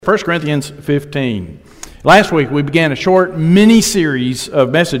1 Corinthians 15. Last week we began a short mini-series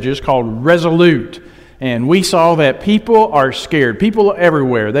of messages called Resolute. And we saw that people are scared. People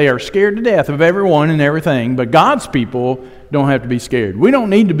everywhere. They are scared to death of everyone and everything. But God's people don't have to be scared. We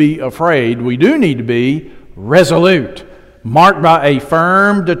don't need to be afraid. We do need to be resolute. Marked by a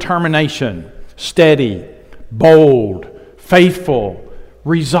firm determination. Steady, bold, faithful,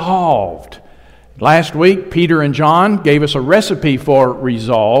 resolved. Last week, Peter and John gave us a recipe for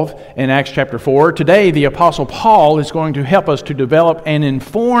resolve in Acts chapter 4. Today, the Apostle Paul is going to help us to develop an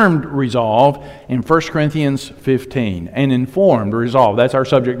informed resolve in 1 Corinthians 15. An informed resolve. That's our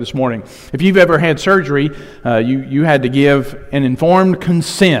subject this morning. If you've ever had surgery, you had to give an informed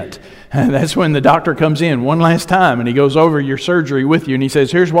consent. That's when the doctor comes in one last time and he goes over your surgery with you and he says,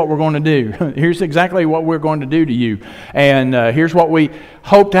 here's what we're going to do. Here's exactly what we're going to do to you. And here's what we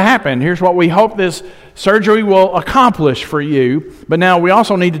hope to happen. Here's what we hope this surgery will accomplish for you. But now we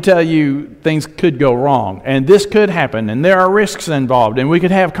also need to tell you things could go wrong. And this could happen. And there are risks involved. And we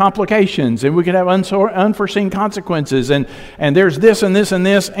could have complications. And we could have unforeseen consequences. And there's this and this and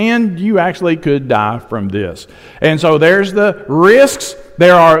this. And you actually could die from this. And so there's the risks.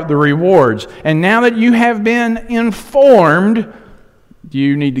 There are the rewards. And now that you have been informed,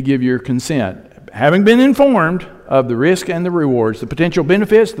 you need to give your consent. Having been informed of the risk and the rewards, the potential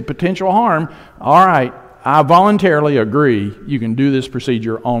benefits, the potential harm, all right, I voluntarily agree you can do this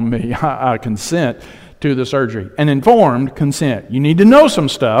procedure on me. I consent to the surgery. An informed consent. You need to know some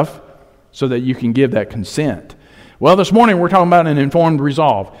stuff so that you can give that consent. Well, this morning we're talking about an informed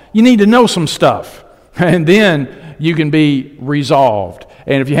resolve. You need to know some stuff. And then you can be resolved.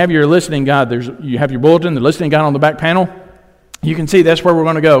 And if you have your listening guide, you have your bulletin, the listening guide on the back panel. You can see that's where we're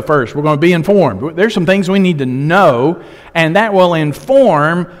going to go first. We're going to be informed. There's some things we need to know, and that will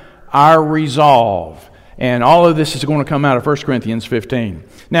inform our resolve. And all of this is going to come out of 1 Corinthians 15.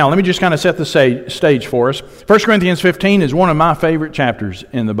 Now, let me just kind of set the stage for us. 1 Corinthians 15 is one of my favorite chapters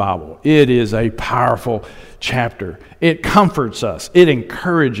in the Bible. It is a powerful chapter. It comforts us. It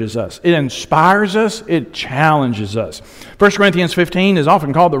encourages us. It inspires us. It challenges us. 1 Corinthians 15 is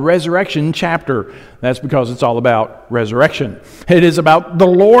often called the resurrection chapter. That's because it's all about resurrection. It is about the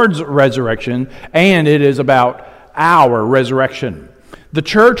Lord's resurrection, and it is about our resurrection. The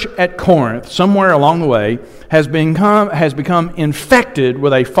church at Corinth, somewhere along the way, has become infected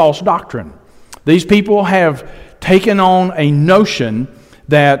with a false doctrine. These people have taken on a notion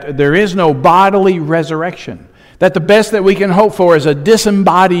that there is no bodily resurrection, that the best that we can hope for is a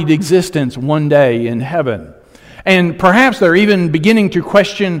disembodied existence one day in heaven. And perhaps they're even beginning to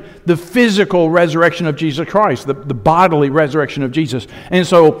question the physical resurrection of Jesus Christ, the bodily resurrection of Jesus. And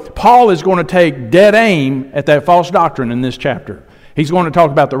so Paul is going to take dead aim at that false doctrine in this chapter. He's going to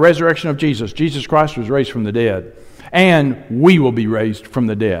talk about the resurrection of Jesus. Jesus Christ was raised from the dead. And we will be raised from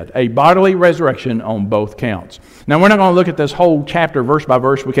the dead. A bodily resurrection on both counts. Now, we're not going to look at this whole chapter verse by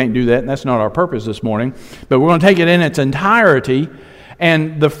verse. We can't do that, and that's not our purpose this morning. But we're going to take it in its entirety.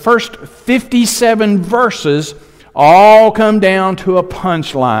 And the first 57 verses all come down to a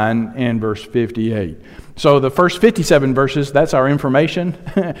punchline in verse 58. So the first 57 verses, that's our information.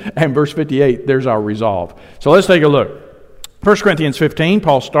 And verse 58, there's our resolve. So let's take a look. 1 Corinthians 15,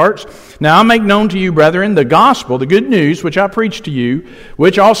 Paul starts, Now I make known to you, brethren, the gospel, the good news, which I preached to you,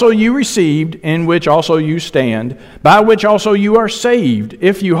 which also you received, in which also you stand, by which also you are saved,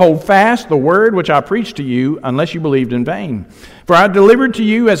 if you hold fast the word which I preached to you, unless you believed in vain. For I delivered to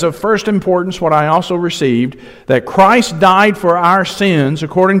you as of first importance what I also received, that Christ died for our sins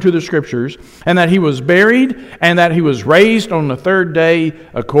according to the Scriptures, and that He was buried, and that He was raised on the third day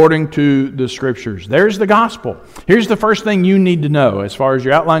according to the Scriptures. There's the gospel. Here's the first thing you need to know as far as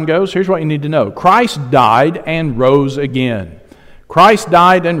your outline goes. Here's what you need to know. Christ died and rose again. Christ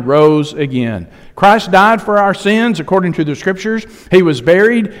died and rose again. Christ died for our sins according to the Scriptures. He was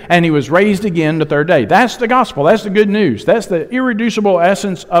buried and He was raised again the third day. That's the gospel. That's the good news. That's the irreducible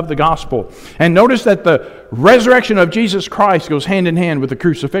essence of the gospel. And notice that the resurrection of Jesus Christ goes hand in hand with the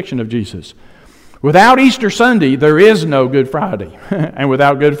crucifixion of Jesus. Without Easter Sunday, there is no Good Friday. And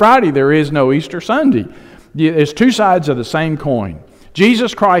without Good Friday, there is no Easter Sunday. It's two sides of the same coin.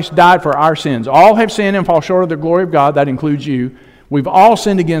 Jesus Christ died for our sins. All have sinned and fall short of the glory of God. That includes you. We've all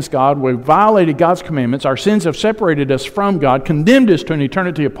sinned against God. We've violated God's commandments. Our sins have separated us from God, condemned us to an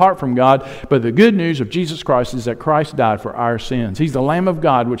eternity apart from God. But the good news of Jesus Christ is that Christ died for our sins. He's the Lamb of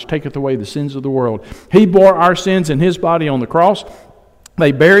God which taketh away the sins of the world. He bore our sins in His body on the cross.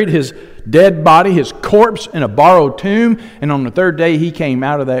 They buried His dead body, His corpse, in a borrowed tomb. And on the third day He came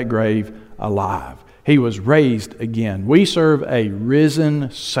out of that grave alive. He was raised again. We serve a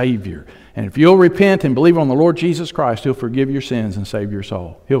risen Savior. And if you'll repent and believe on the Lord Jesus Christ, He'll forgive your sins and save your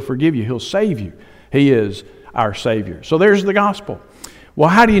soul. He'll forgive you. He'll save you. He is our Savior. So there's the gospel. Well,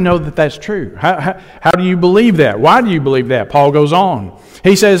 how do you know that that's true? How do you believe that? Why do you believe that? Paul goes on.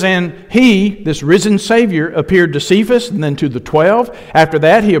 He says, and He, this risen Savior, appeared to Cephas and then to the 12. After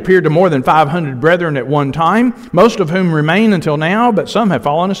that, He appeared to more than 500 brethren at one time, most of whom remain until now, but some have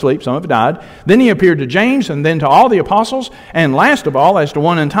fallen asleep, some have died. Then He appeared to James and then to all the apostles. And last of all, as to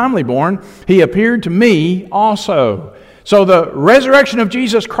one untimely born, He appeared to me also. So the resurrection of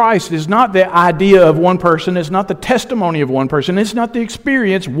Jesus Christ is not the idea of one person. It's not the testimony of one person. It's not the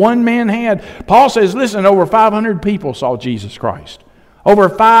experience one man had. Paul says, listen, over 500 people saw Jesus Christ. Over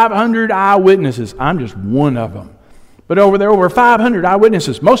 500 eyewitnesses. I'm just one of them. But over 500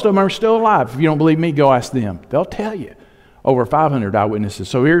 eyewitnesses. Most of them are still alive. If you don't believe me, go ask them. They'll tell you. Over 500 eyewitnesses.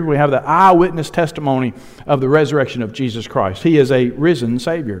 So here we have the eyewitness testimony of the resurrection of Jesus Christ. He is a risen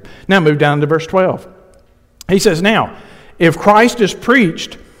Savior. Now move down to verse 12. He says, now, if Christ is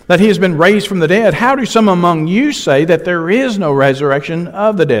preached that He has been raised from the dead, how do some among you say that there is no resurrection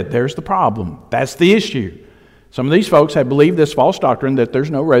of the dead? There's the problem. That's the issue. Some of these folks have believed this false doctrine that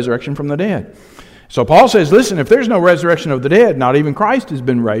there's no resurrection from the dead. So Paul says, listen, if there's no resurrection of the dead, not even Christ has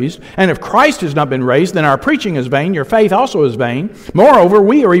been raised. And if Christ has not been raised, then our preaching is vain, your faith also is vain. Moreover,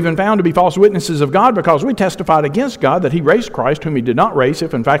 we are even found to be false witnesses of God, because we testified against God that He raised Christ, whom He did not raise,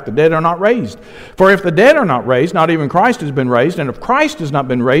 if in fact the dead are not raised. For if the dead are not raised, not even Christ has been raised. And if Christ has not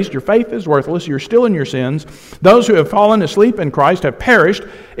been raised, your faith is worthless, you're still in your sins. Those who have fallen asleep in Christ have perished.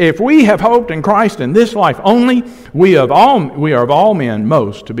 If we have hoped in Christ in this life only, we are of all men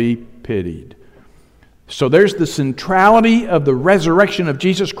most to be pitied. So there's the centrality of the resurrection of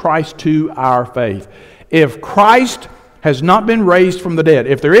Jesus Christ to our faith. If Christ has not been raised from the dead,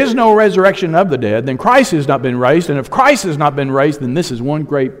 if there is no resurrection of the dead, then Christ has not been raised. And if Christ has not been raised, then this is one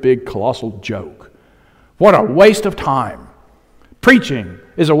great big colossal joke. What a waste of time. Preaching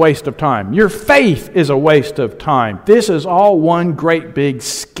is a waste of time. Your faith is a waste of time. This is all one great big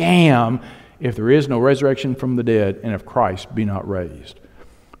scam if there is no resurrection from the dead and if Christ be not raised.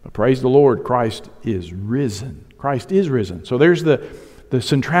 But praise the Lord, Christ is risen. Christ is risen. So there's the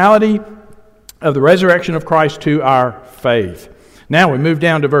centrality of the resurrection of Christ to our faith. Now we move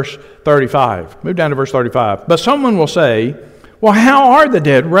down to verse 35. Move down to verse 35. But someone will say, well, how are the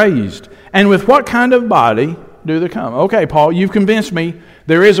dead raised? And with what kind of body do they come? Okay, Paul, you've convinced me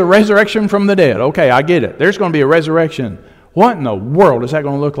there is a resurrection from the dead. Okay, I get it. There's going to be a resurrection. What in the world is that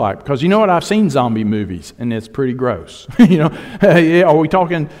going to look like? Because you know what? I've seen zombie movies, and it's pretty gross. Are we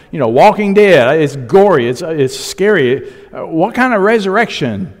talking, Walking Dead? It's gory. It's scary. What kind of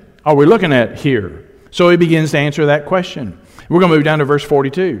resurrection are we looking at here? So he begins to answer that question. We're going to move down to verse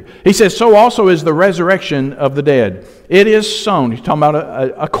 42. He says, so also is the resurrection of the dead. It is sown. He's talking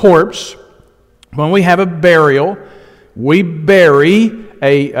about a corpse. When we have a burial, we bury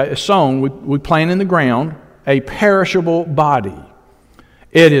a sown. We plant in the ground a perishable body.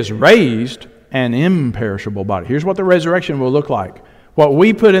 It is raised an imperishable body. Here's what the resurrection will look like. What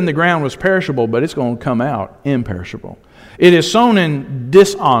we put in the ground was perishable, but it's going to come out imperishable. It is sown in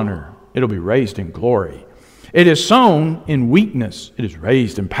dishonor. It'll be raised in glory. It is sown in weakness. It is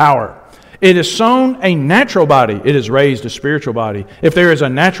raised in power. It is sown a natural body. It is raised a spiritual body. If there is a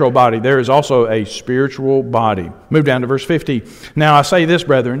natural body, there is also a spiritual body. Move down to verse 50. Now I say this,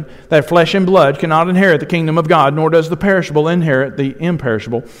 brethren, that flesh and blood cannot inherit the kingdom of God, nor does the perishable inherit the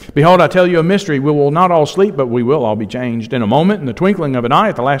imperishable. Behold, I tell you a mystery. We will not all sleep, but we will all be changed in a moment, in the twinkling of an eye,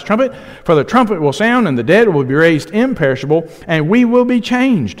 at the last trumpet. For the trumpet will sound, and the dead will be raised imperishable, and we will be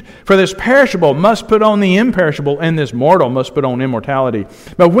changed. For this perishable must put on the imperishable, and this mortal must put on immortality.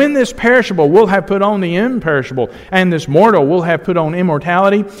 But when this perishable will have put on the imperishable, and this mortal will have put on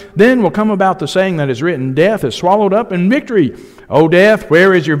immortality, then will come about the saying that is written, death is swallowed up in victory. O death,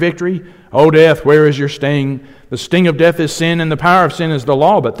 where is your victory? O death, where is your sting? The sting of death is sin, and the power of sin is the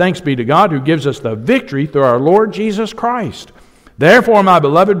law. But thanks be to God who gives us the victory through our Lord Jesus Christ. Therefore, my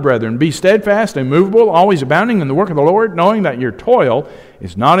beloved brethren, be steadfast and immovable, always abounding in the work of the Lord, knowing that your toil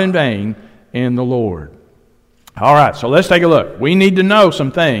is not in vain in the Lord. All right, so let's take a look. We need to know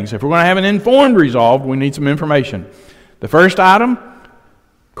some things. If we're going to have an informed resolve, we need some information. The first item,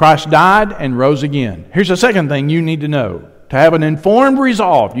 Christ died and rose again. Here's the second thing you need to know. To have an informed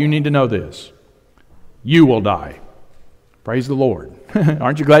resolve, you need to know this. You will die. Praise the Lord.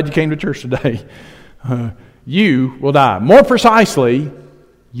 Aren't you glad you came to church today? You will die. More precisely,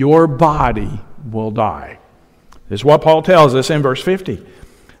 your body will die. This is what Paul tells us in verse 50.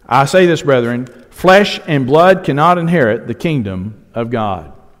 I say this, brethren, flesh and blood cannot inherit the kingdom of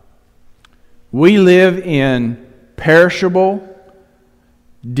God. We live in perishable,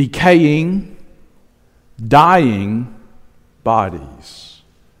 decaying, dying bodies.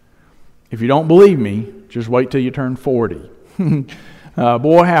 If you don't believe me, just wait till you turn 40.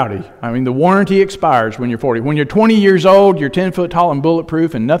 Boy, howdy. I mean, the warranty expires when you're 40. When you're 20 years old, you're 10 foot tall and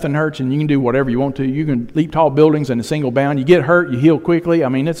bulletproof and nothing hurts and you can do whatever you want to. You can leap tall buildings in a single bound. You get hurt, you heal quickly. I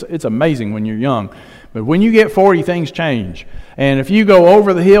mean, it's amazing when you're young. But when you get 40, things change. And if you go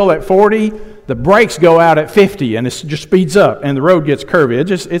over the hill at 40, the brakes go out at 50 and it just speeds up and the road gets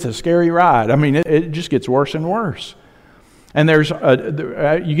curvy. It's a scary ride. I mean, it just gets worse and worse. And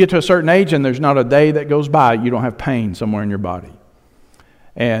you get to a certain age and there's not a day that goes by you don't have pain somewhere in your body.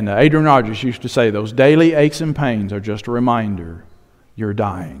 And Adrian Rogers used to say, those daily aches and pains are just a reminder you're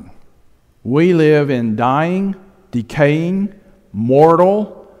dying. We live in dying, decaying,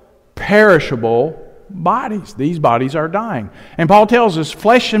 mortal, perishable bodies. These bodies are dying. And Paul tells us this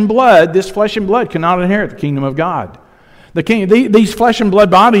flesh and blood cannot inherit the kingdom of God. These flesh and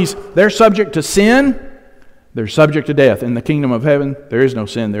blood bodies, they're subject to sin, they're subject to death. In the kingdom of heaven, there is no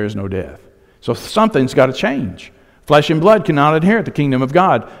sin, there is no death. So something's got to change. Flesh and blood cannot inherit the kingdom of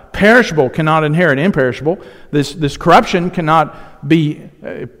God. Perishable cannot inherit imperishable. This corruption cannot be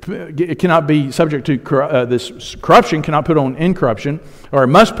subject to this corruption cannot put on incorruption, or it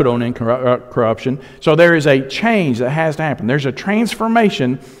must put on incorruption. So there is a change that has to happen. There's a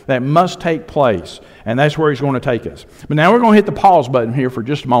transformation that must take place, and that's where he's going to take us. But now we're going to hit the pause button here for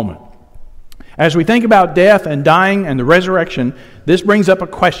just a moment. As we think about death and dying and the resurrection, this brings up a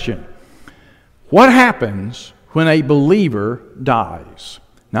question. What happens when a believer dies?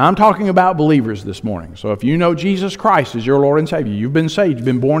 Now, I'm talking about believers this morning. So if you know Jesus Christ as your Lord and Savior, you've been saved, you've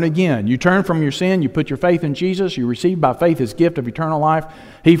been born again, you turn from your sin, you put your faith in Jesus, you receive by faith His gift of eternal life.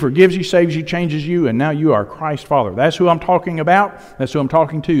 He forgives you, saves you, changes you, and now you are Christ's follower. That's who I'm talking about. That's who I'm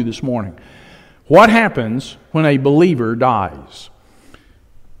talking to this morning. What happens when a believer dies?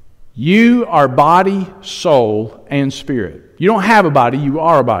 You are body, soul, and spirit. You don't have a body, you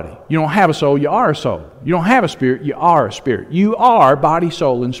are a body. You don't have a soul, you are a soul. You don't have a spirit, you are a spirit. You are body,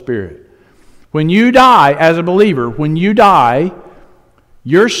 soul, and spirit. When you die as a believer, when you die,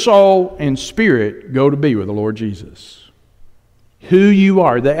 your soul and spirit go to be with the Lord Jesus. Who you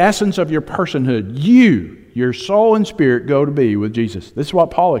are, the essence of your personhood, your soul and spirit go to be with Jesus. This is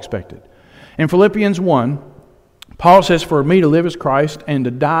what Paul expected. In Philippians 1, Paul says, "For me to live is Christ, and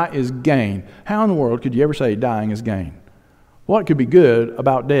to die is gain." How in the world could you ever say dying is gain? What could be good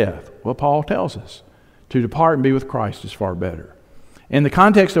about death? Well, Paul tells us, to depart and be with Christ is far better. In the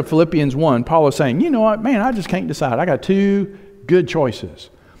context of Philippians 1, Paul is saying, you know what, man, I just can't decide. I got two good choices.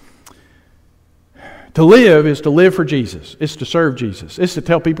 To live is to live for Jesus. It's to serve Jesus. It's to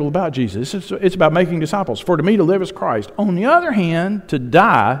tell people about Jesus. It's about making disciples. For to me to live is Christ. On the other hand, to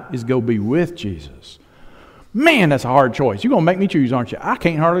die is go be with Jesus. Man, that's a hard choice. You're going to make me choose, aren't you? I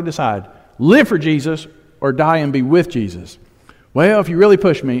can't hardly decide. Live for Jesus or die and be with Jesus. Well, if you really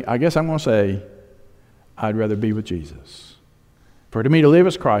push me, I guess I'm going to say I'd rather be with Jesus. For to me to live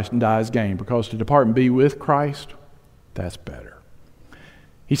is Christ and die is gain, because to depart and be with Christ, that's better.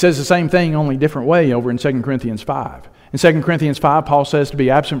 He says the same thing, only different way over in 2 Corinthians 5. In 2 Corinthians 5, Paul says to be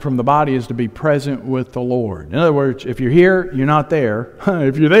absent from the body is to be present with the Lord. In other words, if you're here, you're not there.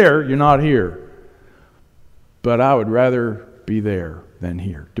 If you're there, you're not here. But I would rather be there than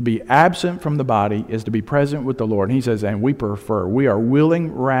here. To be absent from the body is to be present with the Lord. And he says, and we are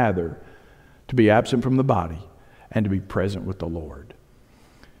willing rather to be absent from the body and to be present with the Lord.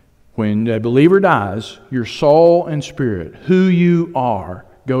 When a believer dies, your soul and spirit, who you are,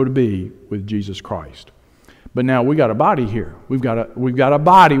 go to be with Jesus Christ. But now we got a body here. We've got a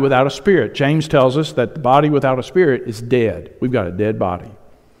body without a spirit. James tells us that the body without a spirit is dead. We've got a dead body.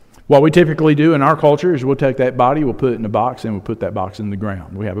 What we typically do in our culture is we'll take that body, we'll put it in a box, and we'll put that box in the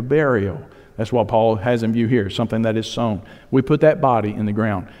ground. We have a burial. That's what Paul has in view here, something that is sown. We put that body in the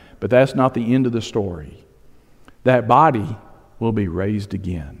ground. But that's not the end of the story. That body will be raised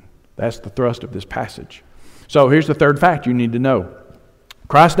again. That's the thrust of this passage. So here's the third fact you need to know.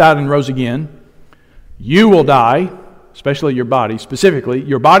 Christ died and rose again. You will die, especially your body. Specifically,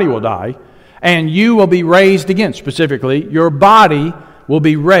 your body will die. And you will be raised again. Specifically, your body will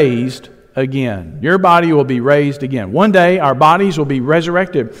be raised again. Your body will be raised again. One day, our bodies will be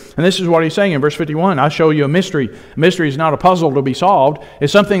resurrected. And this is what he's saying in verse 51. I show you a mystery. A mystery is not a puzzle to be solved.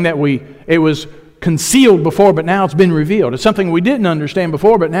 It's something that it was concealed before, but now it's been revealed. It's something we didn't understand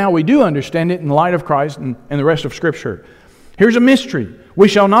before, but now we do understand it in light of Christ and the rest of Scripture. Here's a mystery. We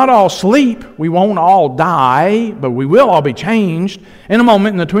shall not all sleep. We won't all die, but we will all be changed in a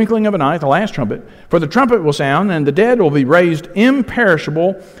moment, in the twinkling of an eye, the last trumpet. For the trumpet will sound, and the dead will be raised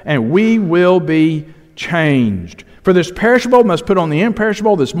imperishable, and we will be changed. For this perishable must put on the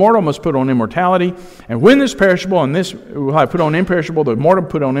imperishable, this mortal must put on immortality. And when this perishable and this will have put on imperishable, the mortal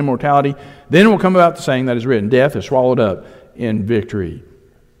put on immortality, then will come about the saying that is written, death is swallowed up in victory.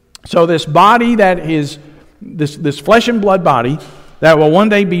 So this body that is, this flesh and blood body that will one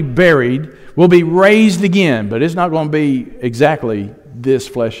day be buried will be raised again, but it's not going to be exactly this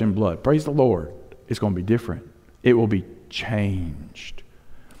flesh and blood. Praise the Lord. It's going to be different. It will be changed.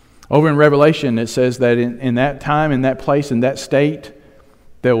 Over in Revelation, it says that in that time, in that place, in that state,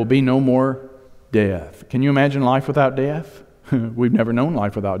 there will be no more death. Can you imagine life without death? We've never known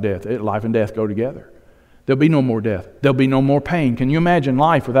life without death. Life and death go together. There'll be no more death. There'll be no more pain. Can you imagine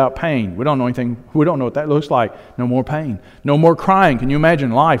life without pain? We don't know anything. We don't know what that looks like. No more pain. No more crying. Can you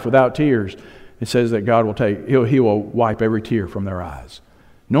imagine life without tears? It says that God will He will wipe every tear from their eyes.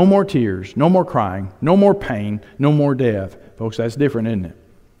 No more tears. No more crying. No more pain. No more death. Folks, that's different, isn't it?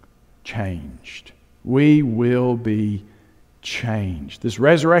 Changed. We will be changed. This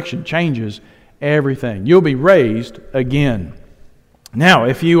resurrection changes everything. You'll be raised again. Now,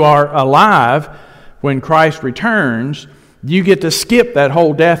 if you are alive when Christ returns, you get to skip that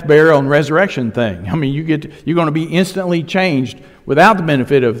whole death, burial, and resurrection thing. I mean, you're going to be instantly changed without the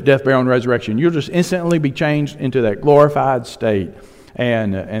benefit of death, burial, and resurrection. You'll just instantly be changed into that glorified state.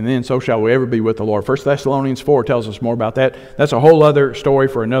 And then so shall we ever be with the Lord. 1 Thessalonians 4 tells us more about that. That's a whole other story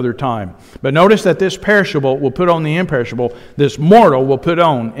for another time. But notice that this perishable will put on the imperishable. This mortal will put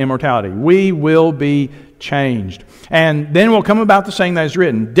on immortality. We will be changed. And then will come about the saying that is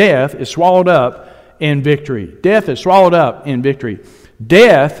written, death is swallowed up in victory. Death is swallowed up in victory.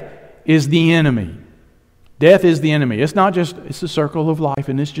 Death is the enemy. Death is the enemy. It's not just, it's a circle of life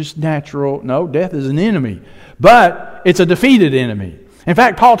and it's just natural. No, death is an enemy. But it's a defeated enemy. In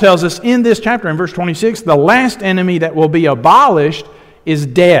fact, Paul tells us in this chapter, in verse 26, the last enemy that will be abolished is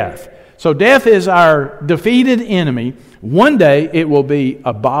death. So death is our defeated enemy. One day it will be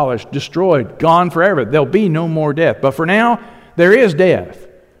abolished, destroyed, gone forever. There'll be no more death. But for now, there is death.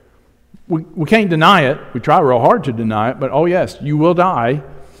 We can't deny it. We try real hard to deny it. But oh yes, you will die.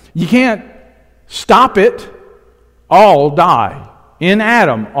 You can't stop it. All die. In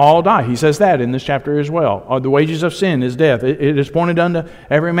Adam, all die. He says that in this chapter as well. The wages of sin is death. It is appointed unto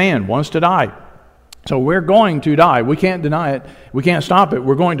every man once to die. So we're going to die. We can't deny it. We can't stop it.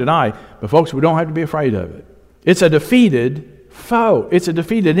 We're going to die. But folks, we don't have to be afraid of it. It's a defeated foe. It's a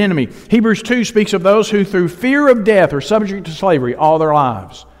defeated enemy. Hebrews 2 speaks of those who through fear of death are subject to slavery all their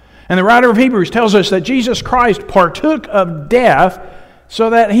lives. And the writer of Hebrews tells us that Jesus Christ partook of death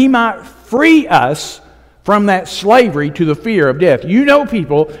so that He might free us from that slavery to the fear of death. You know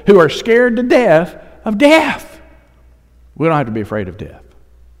people who are scared to death of death. We don't have to be afraid of death.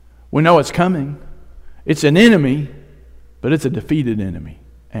 We know it's coming. It's an enemy, but it's a defeated enemy.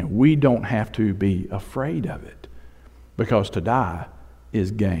 And we don't have to be afraid of it, because to die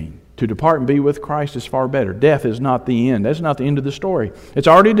is gain. To depart and be with Christ is far better. Death is not the end. That's not the end of the story. It's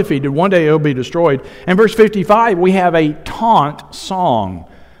already defeated. One day it will be destroyed. And verse 55, we have a taunt song.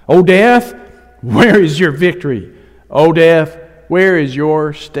 O death, where is your victory? O death, where is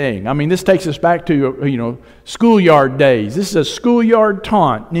your sting? I mean, this takes us back to, schoolyard days. This is a schoolyard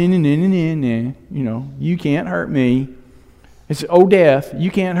taunt. You can't hurt me. It's, oh death,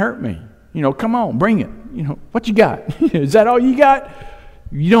 you can't hurt me. Come on, bring it. What you got? Is that all you got?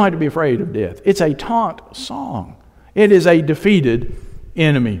 You don't have to be afraid of death. It's a taunt song. It is a defeated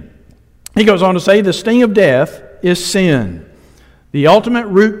enemy. He goes on to say, the sting of death is sin. The ultimate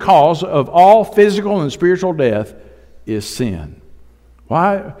root cause of all physical and spiritual death is sin.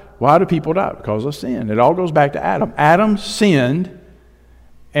 Why do people die? Because of sin. It all goes back to Adam. Adam sinned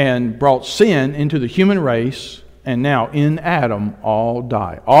and brought sin into the human race, and now in Adam all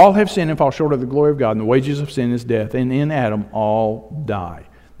die. All have sinned and fall short of the glory of God, and the wages of sin is death, and in Adam all die.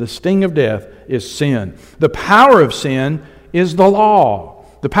 The sting of death is sin. The power of sin is the law.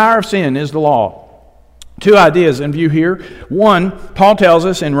 The power of sin is the law. Two ideas in view here. One, Paul tells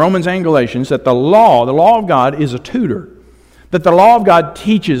us in Romans and Galatians that the law of God is a tutor. That the law of God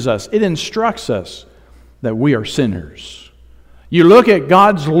teaches us. It instructs us that we are sinners. You look at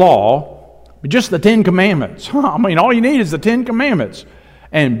God's law, just the 10 Commandments. All you need is the 10 Commandments.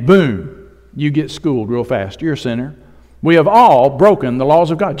 And boom, you get schooled real fast. You're a sinner. We have all broken the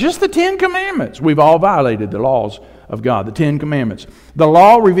laws of God. Just the 10 Commandments. We've all violated the laws of God, the 10 Commandments. The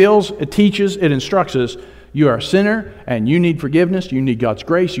law reveals, it teaches, it instructs us. You are a sinner and you need forgiveness. You need God's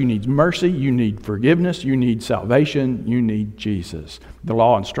grace. You need mercy. You need forgiveness. You need salvation. You need Jesus. The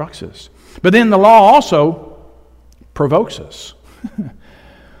law instructs us. But then the law also provokes us.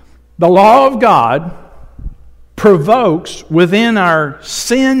 The law of God provokes within our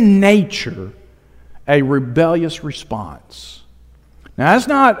sin nature a rebellious response. Now, that's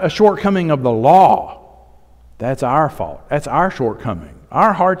not a shortcoming of the law. That's our fault. That's our shortcoming.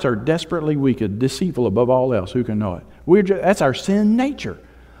 Our hearts are desperately wicked, deceitful above all else. Who can know it? That's our sin nature.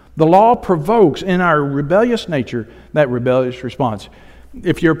 The law provokes in our rebellious nature that rebellious response.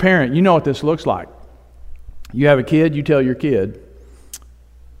 If you're a parent, you know what this looks like. You have a kid, you tell your kid,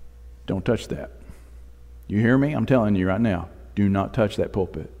 don't touch that. You hear me? I'm telling you right now, do not touch that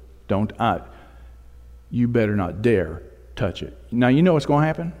pulpit. You better not dare touch it. Now, you know what's going to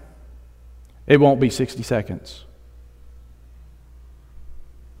happen? It won't be 60 seconds.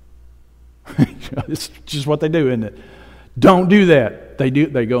 It's just what they do, isn't it? Don't do that. They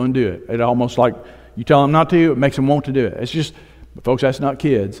go and do it. It's almost like you tell them not to, it makes them want to do it. It's just, but folks, that's not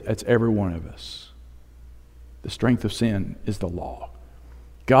kids. That's every one of us. The strength of sin is the law.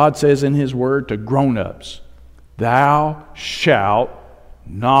 God says in His Word to grown-ups, thou shalt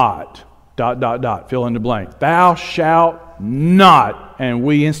not, ... fill in the blank. Thou shalt not. And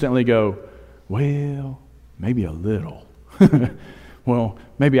we instantly go, well, maybe a little. Well,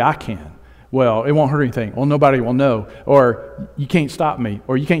 maybe I can. Well, it won't hurt anything. Well, nobody will know. Or you can't stop me.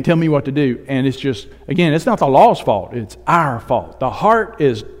 Or you can't tell me what to do. And it's just, again, it's not the law's fault. It's our fault. The heart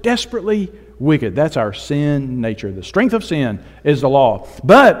is desperately wicked. That's our sin nature. The strength of sin is the law.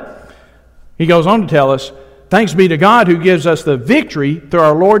 But he goes on to tell us, thanks be to God who gives us the victory through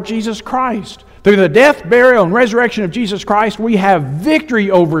our Lord Jesus Christ. Through the death, burial, and resurrection of Jesus Christ, we have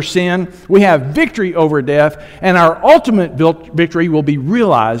victory over sin. We have victory over death. And our ultimate victory will be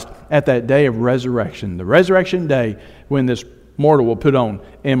realized at that day of resurrection. The resurrection day when this mortal will put on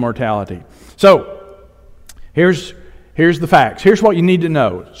immortality. So, here's the facts. Here's what you need to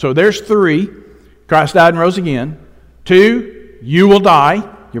know. So there's 3. Christ died and rose again. 2, you will die.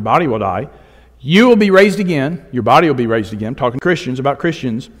 Your body will die. You will be raised again. Your body will be raised again. I'm talking to Christians about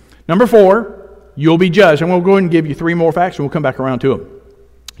Christians. Number 4, you'll be judged. And we'll go ahead and give you 3 more facts and we'll come back around to them.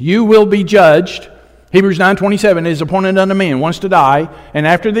 You will be judged. Hebrews 9:27 is appointed unto man once to die, and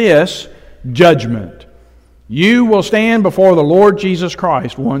after this, judgment. You will stand before the Lord Jesus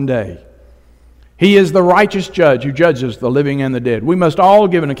Christ one day. He is the righteous judge who judges the living and the dead. We must all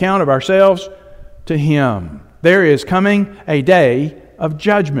give an account of ourselves to Him. There is coming a day of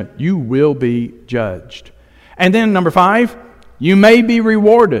judgment. You will be judged. And then number 5, you may be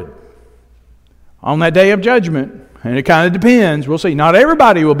rewarded on that day of judgment. And it kind of depends. We'll see. Not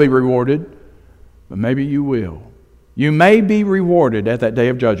everybody will be rewarded, but maybe you will. You may be rewarded at that day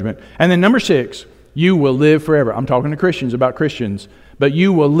of judgment. And then number 6, you will live forever. I'm talking to Christians about Christians, but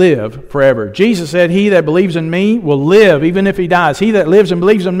you will live forever. Jesus said, he that believes in me will live even if he dies. He that lives and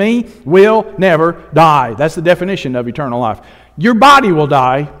believes in me will never die. That's the definition of eternal life. Your body will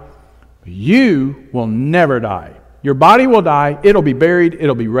die. You will never die. Your body will die. It'll be buried.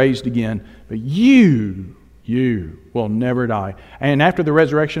 It'll be raised again. But you will never die. And after the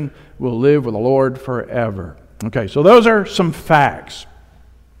resurrection, we'll live with the Lord forever. Okay, so those are some facts.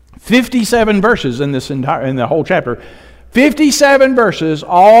 57 verses in the whole chapter. 57 verses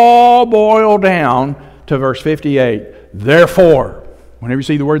all boil down to verse 58. Therefore, whenever you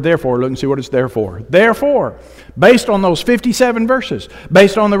see the word therefore, look and see what it's there for. Therefore, based on those 57 verses,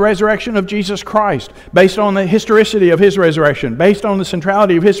 based on the resurrection of Jesus Christ, based on the historicity of His resurrection, based on the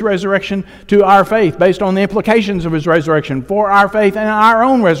centrality of His resurrection to our faith, based on the implications of His resurrection for our faith and our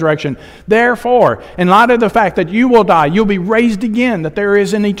own resurrection. Therefore, in light of the fact that you will die, you'll be raised again, that there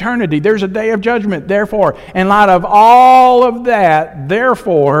is an eternity, there's a day of judgment. Therefore, in light of all of that,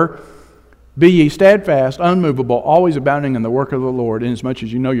 therefore, be ye steadfast, unmovable, always abounding in the work of the Lord, inasmuch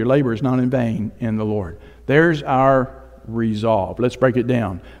as you know your labor is not in vain in the Lord. There's our resolve. Let's break it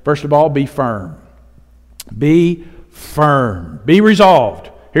down. First of all, be firm. Be firm. Be resolved.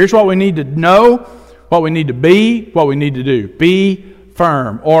 Here's what we need to know, what we need to be, what we need to do. Be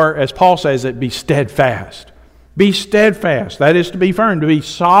firm. Or as Paul says it, be steadfast. Be steadfast. That is to be firm, to be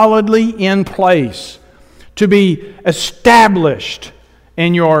solidly in place, to be established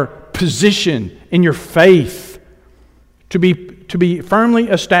in your position, in your faith, to be firmly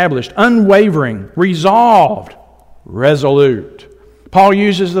established, unwavering, resolved, resolute. Paul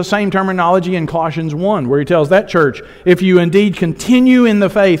uses the same terminology in Colossians 1, where he tells that church, if you indeed continue in the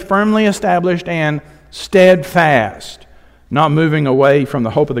faith, firmly established and steadfast, not moving away from the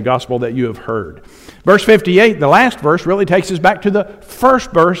hope of the gospel that you have heard. Verse 58, the last verse, really takes us back to the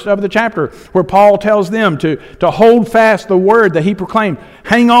first verse of the chapter, where Paul tells them to hold fast the word that he proclaimed.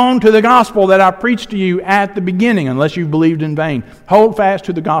 Hang on to the gospel that I preached to you at the beginning, unless you believed in vain. Hold fast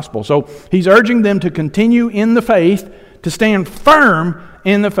to the gospel. So he's urging them to continue in the faith, to stand firm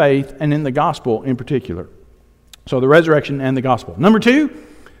in the faith and in the gospel in particular. So the resurrection and the gospel. Number 2,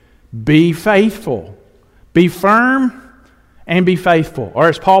 be faithful. Be firm and be faithful. Or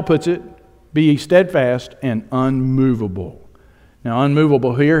as Paul puts it, be steadfast and unmovable. Now,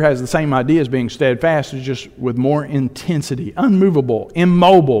 unmovable here has the same idea as being steadfast, it's just with more intensity. Unmovable,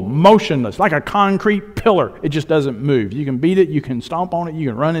 immobile, motionless, like a concrete pillar. It just doesn't move. You can beat it, you can stomp on it, you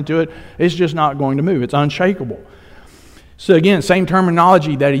can run into it. It's just not going to move. It's unshakable. So again, same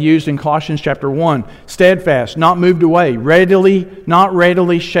terminology that he used in Colossians chapter 1. Steadfast, not moved away, not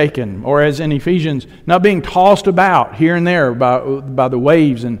readily shaken. Or as in Ephesians, not being tossed about here and there by the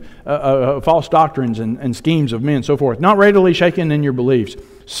waves and false doctrines and schemes of men and so forth. Not readily shaken in your beliefs.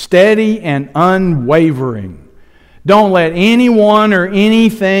 Steady and unwavering. Don't let anyone or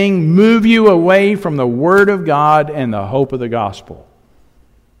anything move you away from the Word of God and the hope of the gospel.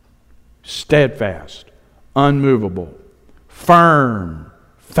 Steadfast, unmovable, firm,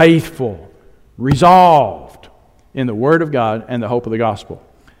 faithful, resolved in the Word of God and the hope of the gospel.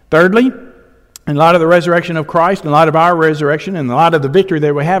 Thirdly, in light of the resurrection of Christ, in light of our resurrection, in light of the victory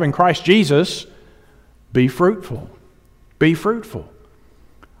that we have in Christ Jesus, be fruitful. Be fruitful.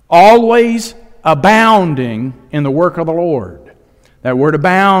 Always abounding in the work of the Lord. That word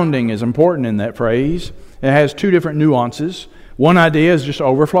abounding is important in that phrase. It has two different nuances. One idea is just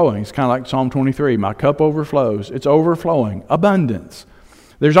overflowing. It's kind of like Psalm 23. My cup overflows. It's overflowing. Abundance.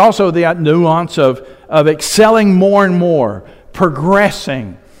 There's also the nuance of excelling more and more,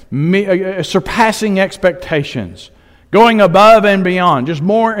 progressing, surpassing expectations, going above and beyond, just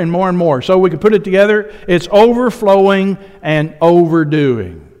more and more and more. So we can put it together. It's overflowing and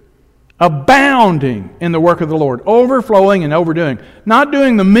overdoing. Abounding in the work of the Lord. Overflowing and overdoing. Not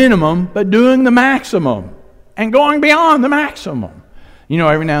doing the minimum, but doing the maximum. And going beyond the maximum. You know,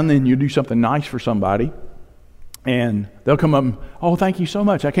 every now and then you do something nice for somebody, and they'll come up and, oh, thank you so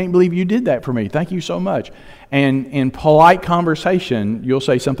much. I can't believe you did that for me. Thank you so much. And in polite conversation, you'll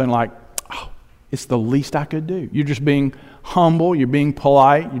say something like, oh, it's the least I could do. You're just being humble. You're being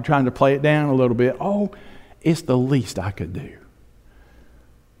polite. You're trying to play it down a little bit. Oh, it's the least I could do.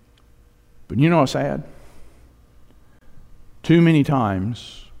 But you know what's sad? Too many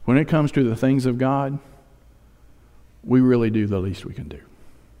times, when it comes to the things of God, we really do the least we can do.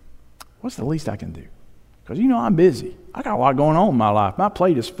 What's the least I can do? Because, you know, I'm busy. I got a lot going on in my life. My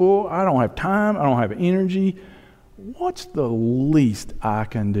plate is full. I don't have time. I don't have energy. What's the least I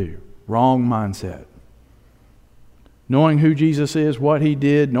can do? Wrong mindset. Knowing who Jesus is, what He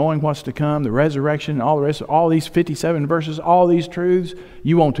did, knowing what's to come, the resurrection, all the rest, all these 57 verses, all these truths,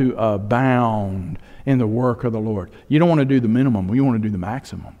 you want to abound in the work of the Lord. You don't want to do the minimum. You want to do the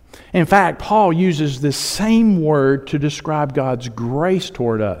maximum. In fact, Paul uses this same word to describe God's grace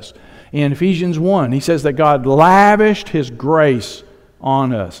toward us. In Ephesians 1, he says that God lavished His grace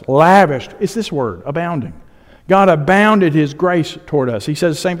on us. Lavished. It's this word, abounding. God abounded His grace toward us. He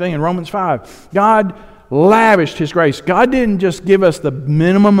says the same thing in Romans 5. God lavished His grace. God didn't just give us the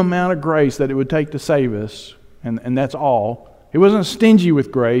minimum amount of grace that it would take to save us, and that's all. He wasn't stingy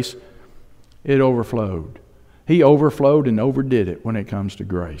with grace. It overflowed. He overflowed and overdid it when it comes to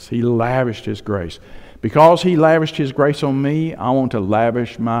grace. He lavished His grace. Because He lavished His grace on me, I want to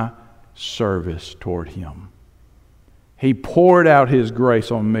lavish my service toward Him. He poured out His grace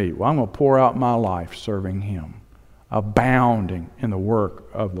on me. Well, I'm going to pour out my life serving Him, abounding in the work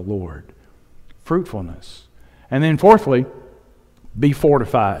of the Lord. Fruitfulness. And then fourthly, be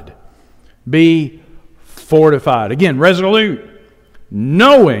fortified. Be fortified. Again, resolute.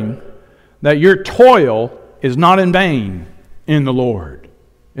 Knowing that your toil is not in vain in the Lord.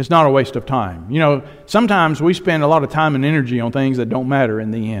 It's not a waste of time. You know, sometimes we spend a lot of time and energy on things that don't matter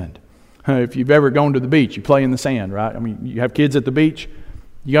in the end. If you've ever gone to the beach, you play in the sand, right? I mean, you have kids at the beach,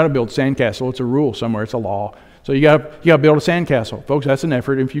 you got to build a sandcastle. It's a rule somewhere. It's a law. So you got to build a sandcastle. Folks, that's an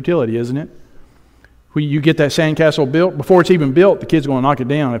effort in futility, isn't it? When you get that sandcastle built, before it's even built, the kid's going to knock it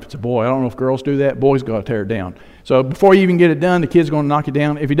down. If it's a boy, I don't know if girls do that. Boys got to tear it down. So before you even get it done, the kid's going to knock it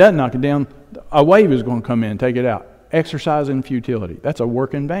down. If he doesn't knock it down, a wave is going to come in and take it out. Exercise in futility. That's a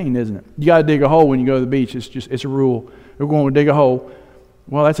work in vain, isn't it? You got to dig a hole when you go to the beach. It's a rule. We're going to dig a hole.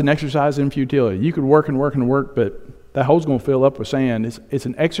 Well, that's an exercise in futility. You could work and work and work, but that hole's going to fill up with sand. It's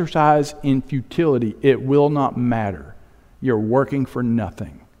an exercise in futility. It will not matter. You're working for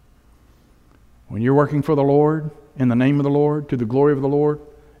nothing. When you're working for the Lord, in the name of the Lord, to the glory of the Lord,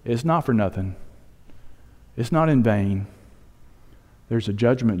 it's not for nothing. It's not in vain. There's a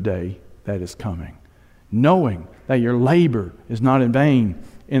judgment day that is coming. Knowing that your labor is not in vain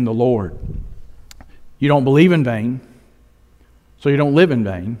in the Lord. You don't believe in vain, so you don't live in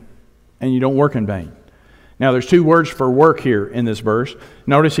vain, and you don't work in vain. Now, there's two words for work here in this verse.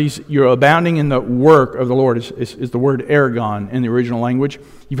 Notice you're abounding in the work of the Lord. Is the word ergon in the original language.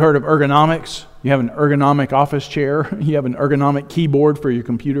 You've heard of ergonomics. You have an ergonomic office chair. You have an ergonomic keyboard for your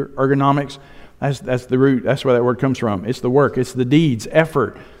computer. Ergonomics. That's the root. That's where that word comes from. It's the work. It's the deeds,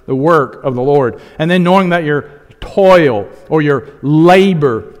 effort, the work of the Lord. And then knowing that your toil or your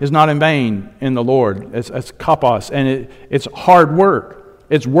labor is not in vain in the Lord. It's kapos. And it's hard work.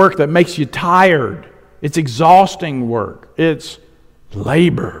 It's work that makes you tired. It's exhausting work. It's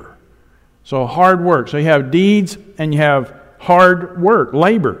labor. So hard work. So you have deeds and you have hard work,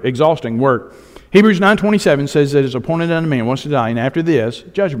 labor, exhausting work. Hebrews 9:27 says that it is appointed unto man once to die, and after this,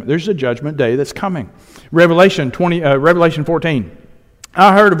 judgment. There's a judgment day that's coming. Revelation 14.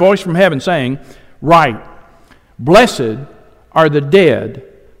 I heard a voice from heaven saying, "Write, blessed are the dead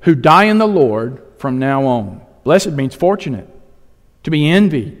who die in the Lord from now on." Blessed means fortunate, to be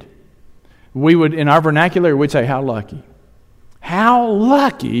envied. We would, in our vernacular, we'd say, how lucky. How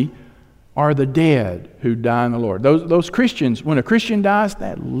lucky are the dead who die in the Lord. Those Christians, when a Christian dies,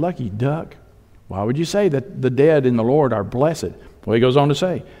 that lucky duck. Why would you say that the dead in the Lord are blessed? Well, he goes on to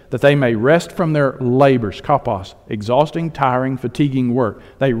say, that they may rest from their labors, kapos, exhausting, tiring, fatiguing work.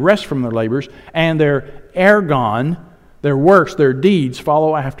 They rest from their labors, and their ergon, their works, their deeds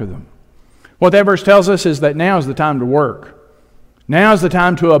follow after them. What that verse tells us is that now is the time to work. Now is the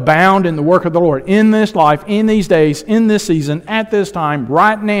time to abound in the work of the Lord. In this life, in these days, in this season, at this time,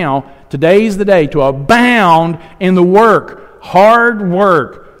 right now, today is the day to abound in the work, hard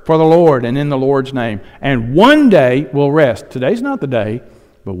work for the Lord and in the Lord's name. And one day we'll rest. Today's not the day,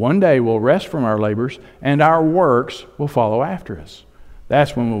 but one day we'll rest from our labors and our works will follow after us.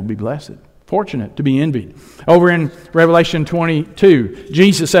 That's when we'll be blessed. Fortunate to be envied. Over in Revelation 22,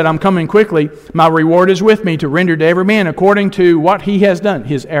 Jesus said, "I'm coming quickly. My reward is with me to render to every man according to what he has done,"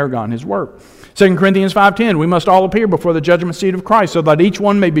 his ergon, his work. 2 Corinthians 5:10, "We must all appear before the judgment seat of Christ, so that each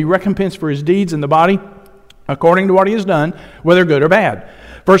one may be recompensed for his deeds in the body according to what he has done, whether good or bad."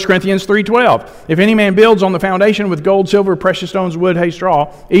 1 Corinthians 3:12, "If any man builds on the foundation with gold, silver, precious stones, wood, hay, straw,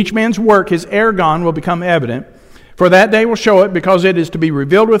 each man's work, his ergon, will become evident. For that day will show it, because it is to be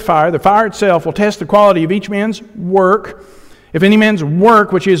revealed with fire. The fire itself will test the quality of each man's work. If any man's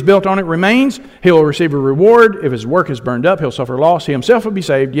work which he has built on it remains, he will receive a reward. If his work is burned up, he'll suffer loss. He himself will be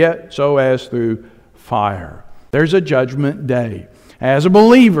saved, yet so as through fire." There's a judgment day. As a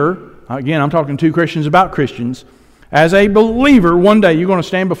believer, again, I'm talking to Christians about Christians. As a believer, one day you're going to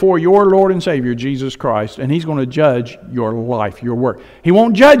stand before your Lord and Savior, Jesus Christ, and He's going to judge your life, your work. He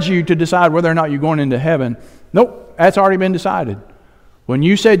won't judge you to decide whether or not you're going into heaven. Nope. That's already been decided. When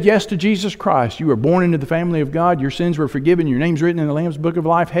you said yes to Jesus Christ, you were born into the family of God, your sins were forgiven, your name's written in the Lamb's Book of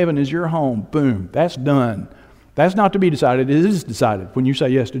Life, heaven is your home. Boom. That's done. That's not to be decided. It is decided when you say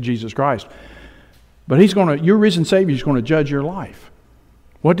yes to Jesus Christ. But your risen Savior is going to judge your life.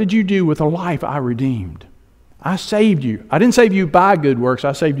 What did you do with the life I redeemed? I saved you. I didn't save you by good works.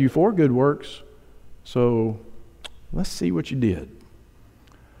 I saved you for good works. So let's see what you did.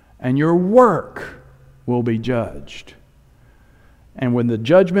 And your work will be judged. And when the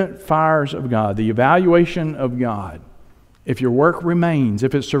judgment fires of God, the evaluation of God, if your work remains,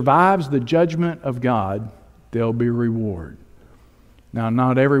 if it survives the judgment of God, there'll be a reward. Now,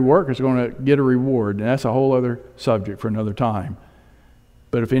 not every work is going to get a reward, and that's a whole other subject for another time.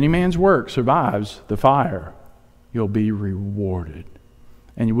 But if any man's work survives the fire, you'll be rewarded.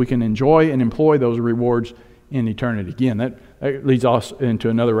 And we can enjoy and employ those rewards in eternity. Again, that leads us into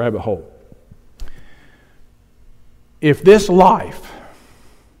another rabbit hole. If this life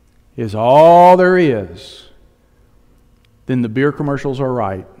is all there is, then the beer commercials are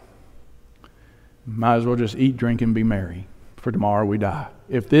right. Might as well just eat, drink, and be merry, for tomorrow we die.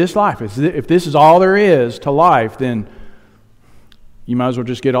 If this is all there is to life, then you might as well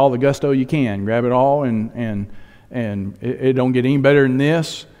just get all the gusto you can, grab it all, and it don't get any better than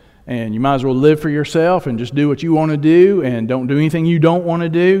this. And you might as well live for yourself and just do what you want to do, and don't do anything you don't want to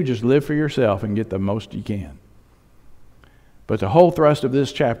do. Just live for yourself and get the most you can. But the whole thrust of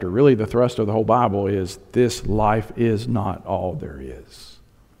this chapter, really the thrust of the whole Bible, is this life is not all there is.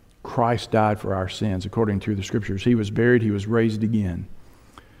 Christ died for our sins according to the Scriptures. He was buried, He was raised again.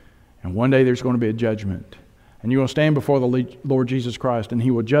 And one day there's going to be a judgment. And you're going to stand before the Lord Jesus Christ, and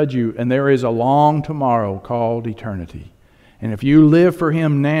He will judge you. And there is a long tomorrow called eternity. And if you live for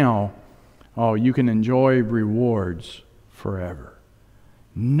Him now, you can enjoy rewards forever,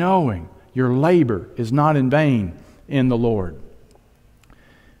 knowing your labor is not in vain in the Lord.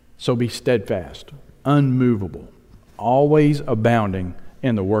 So be steadfast, unmovable, always abounding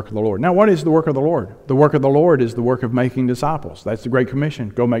in the work of the Lord. Now, what is the work of the Lord? The work of the Lord is the work of making disciples. That's the Great Commission.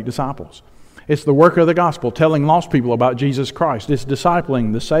 Go make disciples. It's the work of the gospel, telling lost people about Jesus Christ. It's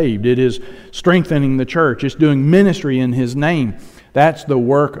discipling the saved. It is strengthening the church. It's doing ministry in His name. That's the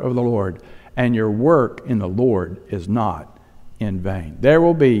work of the Lord. And your work in the Lord is not in vain. There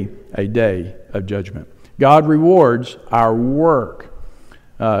will be a day of judgment. God rewards our work.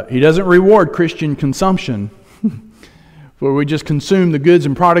 He doesn't reward Christian consumption, where we just consume the goods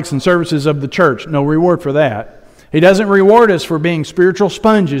and products and services of the church. No reward for that. He doesn't reward us for being spiritual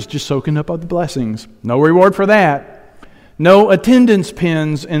sponges, just soaking up of the blessings. No reward for that. No attendance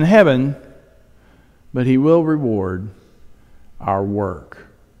pins in heaven. But He will reward our work.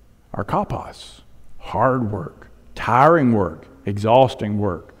 Our kopos. Hard work. Tiring work. Exhausting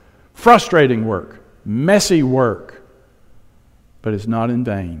work. Frustrating work. Messy work. But it's not in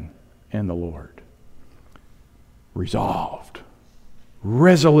vain in the Lord. Resolved.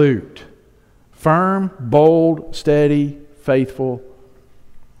 Resolute. Firm, bold, steady, faithful,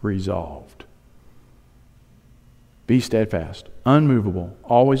 resolved. Be steadfast, unmovable,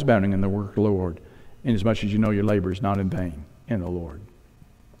 always abounding in the work of the Lord, inasmuch as you know your labor is not in vain in the Lord.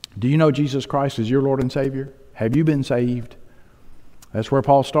 Do you know Jesus Christ is your Lord and Savior? Have you been saved? That's where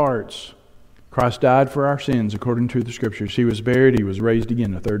Paul starts. Christ died for our sins according to the Scriptures. He was buried. He was raised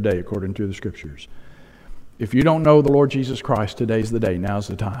again the third day according to the Scriptures. If you don't know the Lord Jesus Christ, today's the day. Now's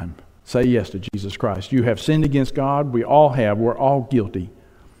the time. Say yes to Jesus Christ. You have sinned against God. We all have. We're all guilty.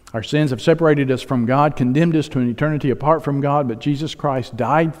 Our sins have separated us from God, condemned us to an eternity apart from God, but Jesus Christ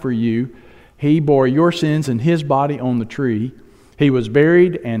died for you. He bore your sins in His body on the tree. He was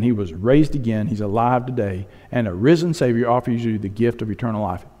buried and He was raised again. He's alive today. And a risen Savior offers you the gift of eternal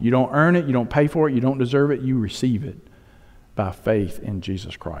life. You don't earn it. You don't pay for it. You don't deserve it. You receive it by faith in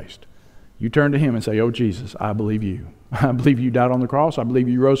Jesus Christ. You turn to Him and say, "Oh Jesus, I believe You. I believe You died on the cross. I believe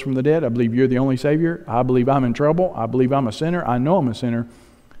You rose from the dead. I believe You're the only Savior. I believe I'm in trouble. I believe I'm a sinner. I know I'm a sinner.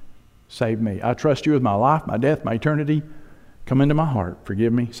 Save me. I trust You with my life, my death, my eternity. Come into my heart.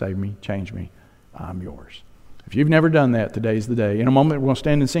 Forgive me, save me, change me. I'm Yours." If you've never done that, today's the day. In a moment, we're going to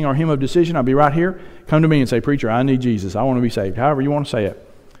stand and sing our hymn of decision. I'll be right here. Come to me and say, "Preacher, I need Jesus. I want to be saved." However you want to say it,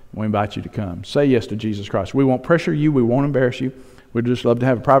 we invite you to come. Say yes to Jesus Christ. We won't pressure you. We won't embarrass you. We'd just love to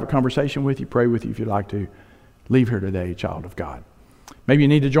have a private conversation with you, pray with you if you'd like to. Leave here today, child of God. Maybe you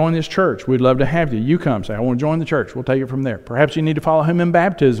need to join this church. We'd love to have you. You come. Say, "I want to join the church." We'll take it from there. Perhaps you need to follow Him in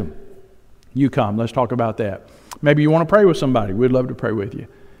baptism. You come. Let's talk about that. Maybe you want to pray with somebody. We'd love to pray with you.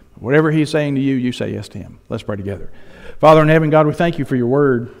 Whatever He's saying to you, you say yes to Him. Let's pray together. Father in heaven, God, we thank You for Your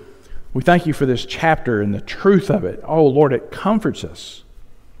word. We thank You for this chapter and the truth of it. Oh, Lord, it comforts us.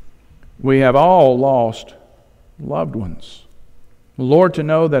 We have all lost loved ones. Lord, to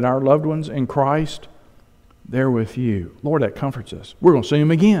know that our loved ones in Christ, they're with You. Lord, that comforts us. We're going to see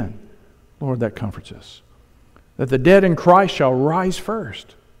them again. Lord, that comforts us. That the dead in Christ shall rise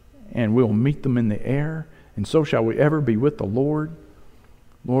first, and we'll meet them in the air, and so shall we ever be with the Lord.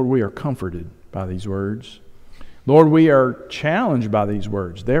 Lord, we are comforted by these words. Lord, we are challenged by these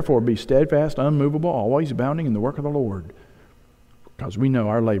words. Therefore, be steadfast, unmovable, always abounding in the work of the Lord, because we know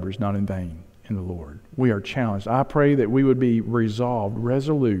our labor is not in vain in the Lord. We are challenged. I pray that we would be resolved,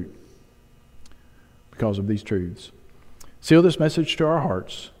 resolute, because of these truths. Seal this message to our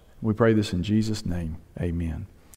hearts. We pray this in Jesus' name. Amen.